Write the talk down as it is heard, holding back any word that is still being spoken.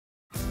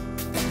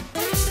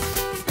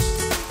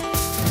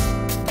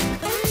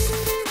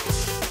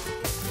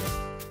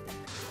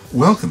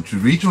Welcome to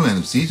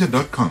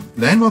regionalanesthesia.com.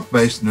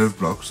 Landmark-based nerve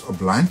blocks are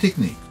blind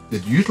techniques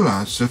that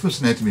utilize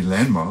surface anatomy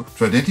landmarks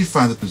to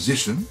identify the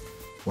position,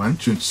 1.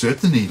 To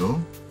insert the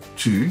needle,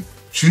 2.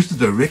 Choose the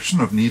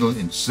direction of needle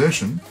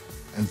insertion,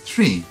 and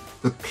 3.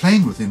 The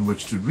plane within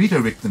which to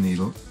redirect the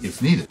needle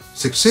if needed.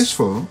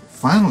 Successful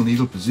final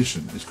needle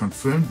position is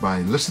confirmed by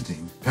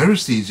eliciting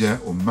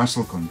paresthesia or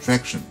muscle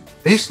contraction.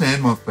 Best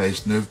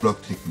landmark-based nerve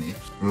block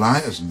techniques rely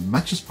as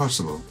much as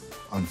possible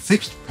on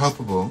fixed,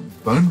 palpable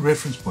bone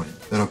reference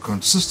points that are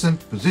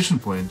consistent position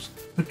points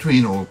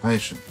between all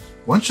patients.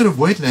 One should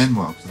avoid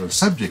landmarks that are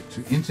subject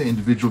to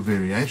inter-individual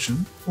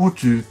variation or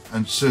to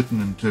uncertain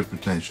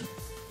interpretation.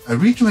 A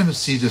regional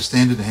anesthesia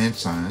standard hand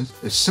size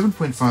is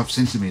 7.5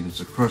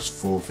 centimeters across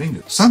 4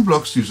 fingers. Some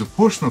blocks use a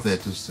portion of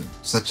that distance,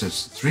 such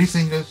as 3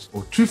 fingers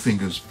or 2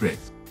 fingers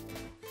breadth.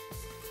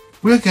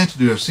 We are going to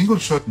do a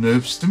single-shot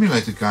nerve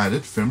stimulator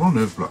guided femoral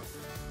nerve block.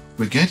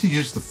 We're going to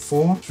use the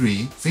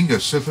 4-3 finger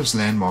surface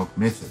landmark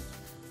method.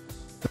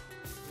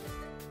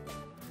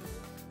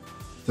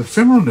 The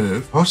femoral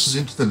nerve passes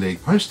into the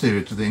leg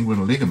posterior to the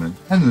inguinal ligament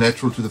and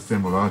lateral to the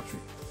femoral artery.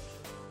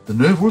 The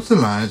nerve also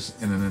lies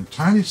in an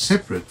entirely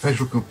separate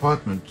facial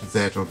compartment to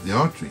that of the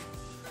artery.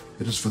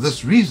 It is for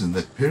this reason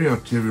that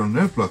periarterial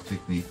nerve block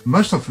techniques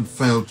most often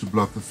fail to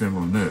block the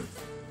femoral nerve.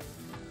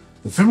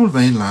 The femoral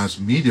vein lies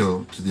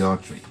medial to the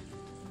artery.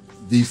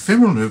 The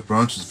femoral nerve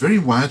branches very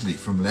widely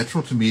from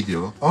lateral to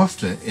medial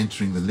after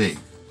entering the leg.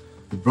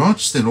 The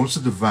branches then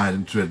also divide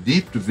into a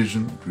deep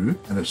division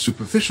group and a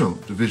superficial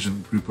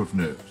division group of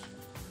nerves.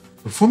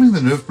 Performing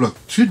the nerve block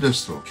too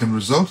distal can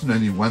result in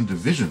only one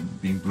division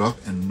being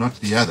blocked and not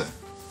the other.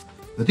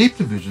 The deep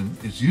division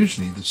is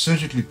usually the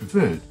surgically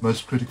preferred,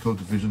 most critical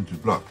division to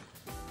block.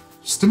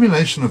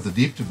 Stimulation of the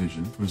deep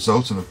division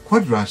results in a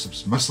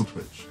quadriceps muscle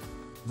twitch.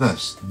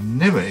 Thus,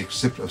 never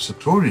accept a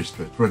sartorius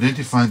twitch for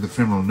identifying the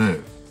femoral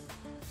nerve.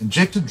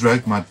 Injected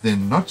drug might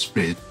then not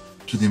spread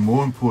to the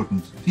more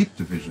important deep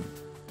division.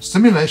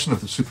 Stimulation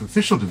of the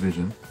superficial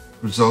division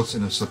results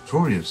in a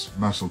sartorius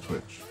muscle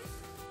twitch.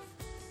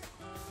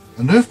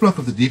 A nerve block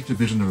of the deep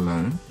division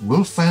alone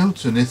will fail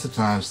to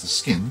anesthetize the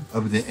skin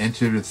over the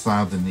anterior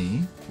thigh of the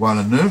knee, while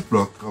a nerve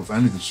block of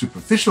only the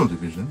superficial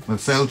division may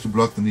fail to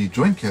block the knee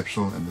joint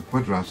capsule and the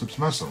quadriceps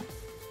muscle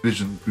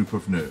division group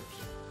of nerves.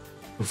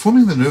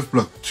 Performing the nerve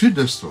block too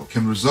distal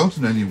can result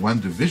in only one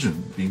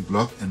division being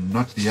blocked and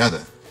not the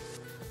other.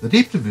 The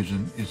deep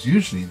division is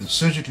usually the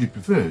surgically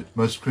preferred,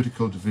 most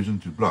critical division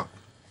to block.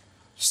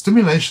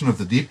 Stimulation of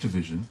the deep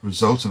division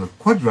results in a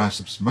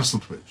quadriceps muscle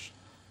twitch.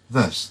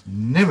 Thus,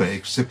 never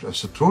accept a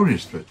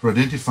sartorius twitch for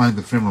identifying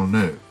the femoral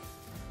nerve.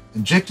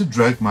 Injected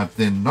drug might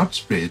then not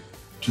spread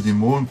to the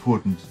more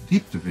important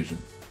deep division.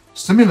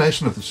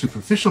 Stimulation of the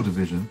superficial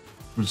division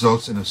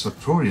results in a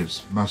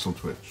sartorius muscle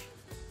twitch.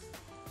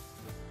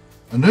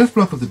 A nerve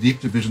block of the deep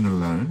division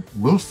alone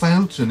will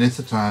fail to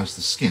anesthetize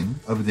the skin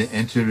over the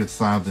anterior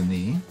thigh of the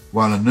knee,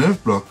 while a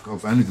nerve block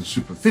of only the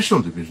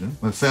superficial division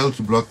may fail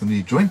to block the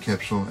knee joint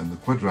capsule and the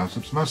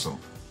quadriceps muscle.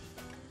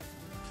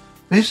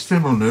 Best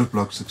femoral nerve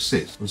block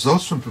success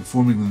results from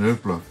performing the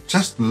nerve block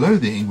just below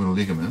the inguinal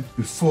ligament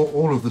before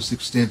all of this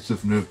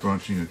extensive nerve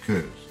branching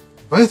occurs.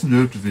 Both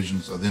nerve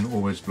divisions are then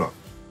always blocked.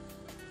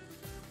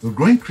 The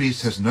groin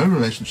crease has no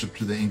relationship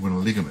to the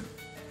inguinal ligament.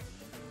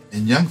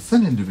 In young,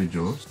 thin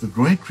individuals, the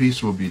groin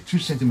crease will be 2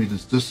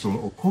 cm distal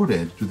or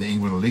caudate to the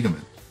inguinal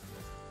ligament.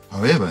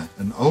 However,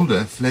 in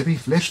older,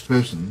 flabby-fleshed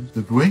persons,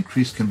 the groin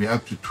crease can be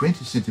up to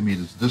 20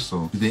 cm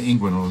distal to the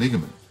inguinal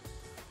ligament.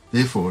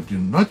 Therefore, do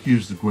not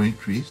use the groin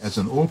crease as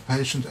an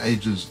all-patient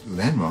ages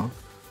landmark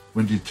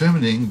when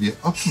determining the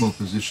optimal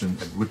position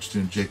at which to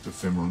inject a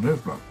femoral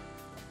nerve block.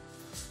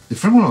 The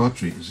femoral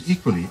artery is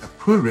equally a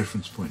poor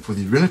reference point for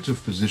the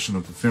relative position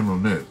of the femoral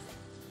nerve.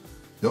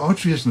 The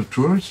artery is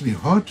notoriously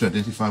hard to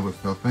identify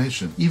with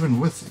palpation, even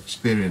with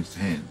experienced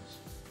hands.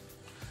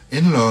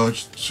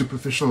 Enlarged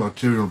superficial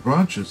arterial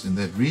branches in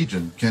that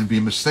region can be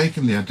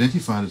mistakenly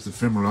identified as the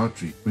femoral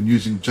artery when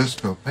using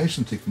just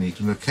palpation technique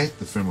to locate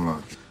the femoral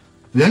artery.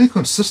 The only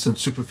consistent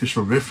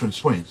superficial reference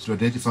points to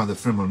identify the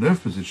femoral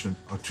nerve position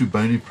are 2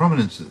 bony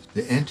prominences,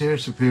 the anterior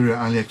superior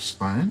iliac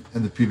spine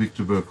and the pubic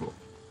tubercle.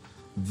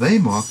 They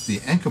mark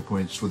the anchor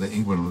points for the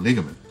inguinal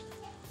ligament.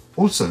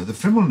 Also, the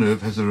femoral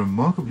nerve has a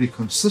remarkably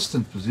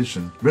consistent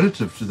position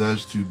relative to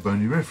those 2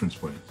 bony reference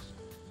points.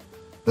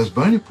 Those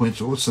bony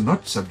points are also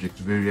not subject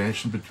to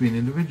variation between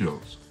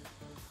individuals.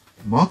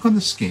 Mark on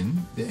the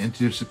skin the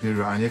anterior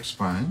superior iliac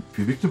spine,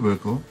 pubic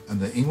tubercle, and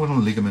the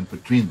inguinal ligament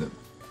between them.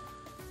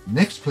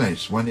 Next,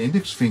 place one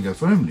index finger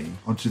firmly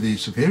onto the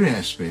superior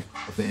aspect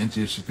of the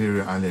anterior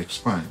superior iliac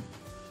spine.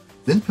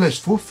 Then place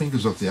 4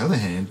 fingers of the other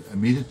hand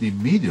immediately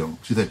medial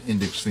to that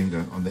index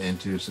finger on the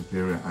anterior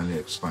superior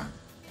iliac spine.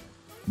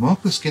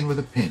 Mark the skin with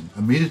a pen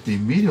immediately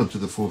medial to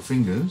the 4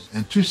 fingers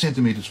and 2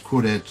 cm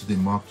caudate to the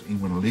marked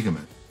inguinal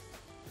ligament.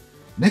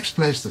 Next,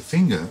 place the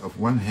finger of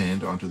one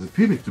hand onto the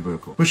pubic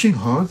tubercle. Pushing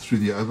hard through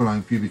the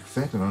overlying pubic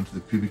fat and onto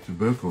the pubic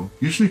tubercle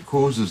usually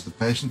causes the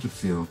patient to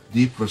feel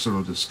deep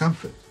visceral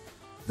discomfort.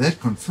 That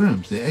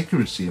confirms the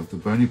accuracy of the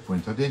bony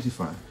point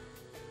identified.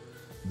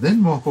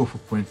 Then mark off a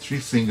point 3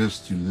 fingers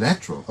to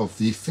lateral of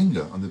the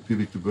finger on the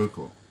pubic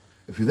tubercle.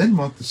 If you then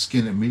mark the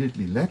skin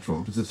immediately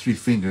lateral to the 3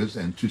 fingers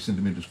and 2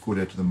 centimeters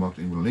caudate to the marked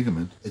inguinal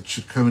ligament, it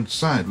should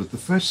coincide with the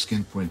first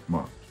skin point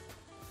marked.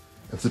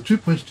 If the 2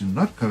 points do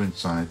not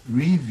coincide,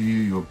 review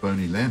your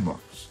bony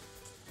landmarks.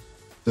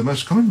 The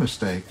most common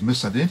mistake is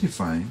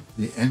misidentifying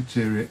the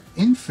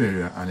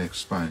anterior-inferior iliac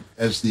spine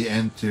as the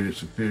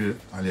anterior-superior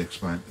iliac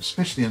spine,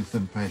 especially in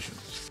thin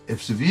patients.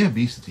 If severe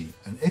obesity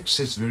and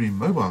excess very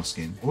mobile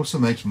skin also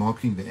makes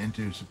marking the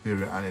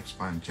anterior-superior iliac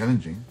spine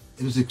challenging,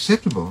 it is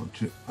acceptable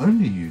to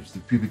only use the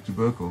pubic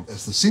tubercle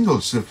as the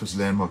single surface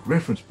landmark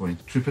reference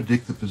point to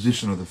predict the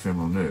position of the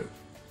femoral nerve.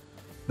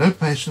 No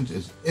patient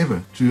is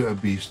ever too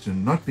obese to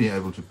not be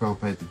able to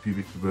palpate the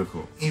pubic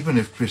tubercle, even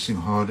if pressing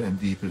hard and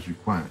deep is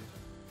required.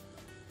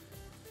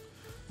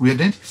 We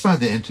identify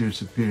the anterior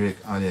superior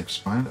iliac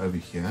spine over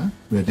here.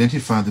 We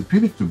identify the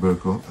pubic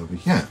tubercle over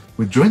here.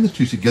 We join the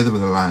two together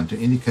with a line to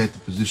indicate the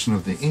position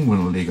of the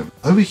inguinal ligament.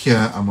 Over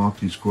here I mark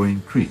his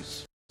groin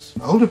crease.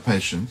 In older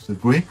patients, the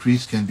groin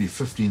crease can be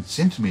 15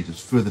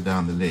 centimeters further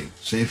down the leg.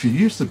 So if you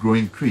use the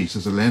groin crease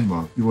as a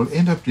landmark, you will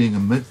end up doing a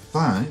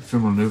mid-thigh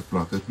femoral nerve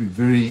block that will be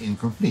very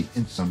incomplete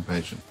in some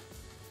patients.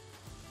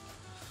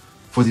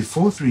 For the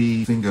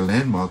 4-3 finger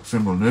landmark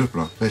femoral nerve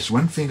block, place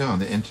one finger on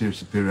the anterior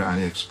superior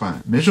iliac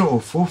spine. Measure all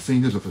 4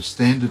 fingers of a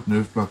standard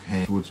nerve block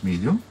hand towards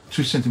medial,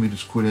 2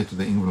 centimeters caudate to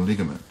the inguinal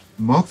ligament.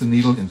 Mark the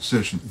needle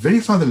insertion.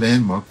 Verify the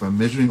landmark by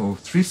measuring all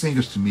 3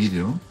 fingers to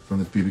medial from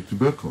the pubic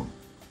tubercle.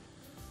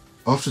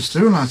 After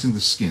sterilizing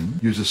the skin,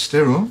 use a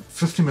sterile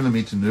 50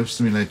 mm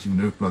nerve-stimulating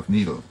nerve block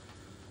needle.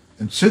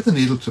 Insert the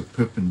needle tip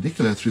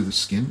perpendicular through the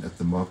skin at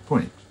the marked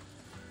point.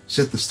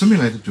 Set the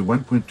stimulator to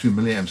 1.2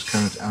 milliamps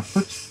current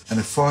output and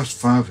a fast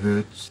 5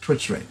 Hz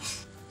twitch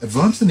rate.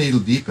 Advance the needle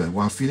deeper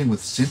while feeling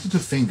with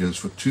sensitive fingers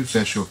for 2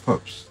 fascial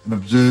pops and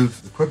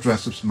observe the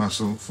quadriceps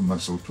muscle for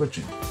muscle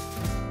twitching.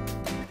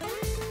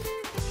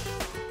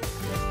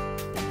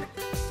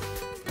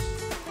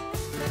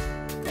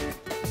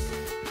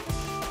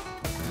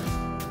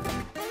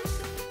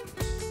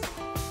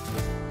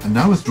 And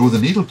now withdraw the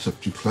needle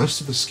tip to close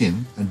to the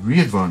skin and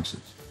re-advance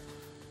it.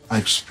 I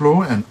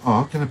explore an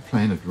arc in a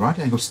plane at right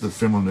angles to the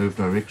femoral nerve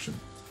direction.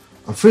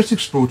 I first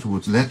explore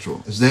towards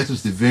lateral, as that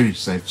is the very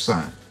safe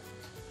side.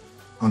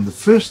 On the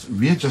first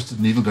readjusted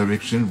needle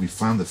direction, we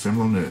found the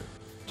femoral nerve.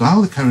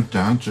 Dial the current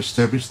down to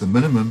establish the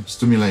minimum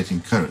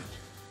stimulating current.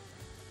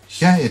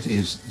 Here it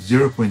is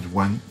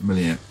 0.1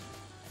 milliamp.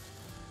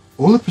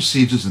 All the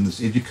procedures in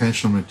this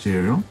educational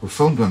material were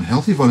filmed on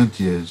healthy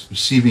volunteers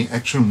receiving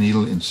actual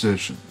needle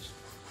insertions.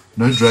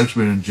 No drugs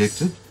were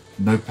injected,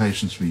 no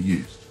patients were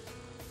used.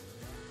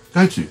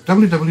 Go to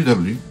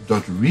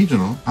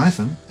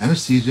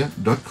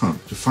www.regional-anesthesia.com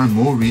to find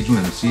more regional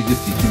anesthesia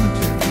teaching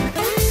material.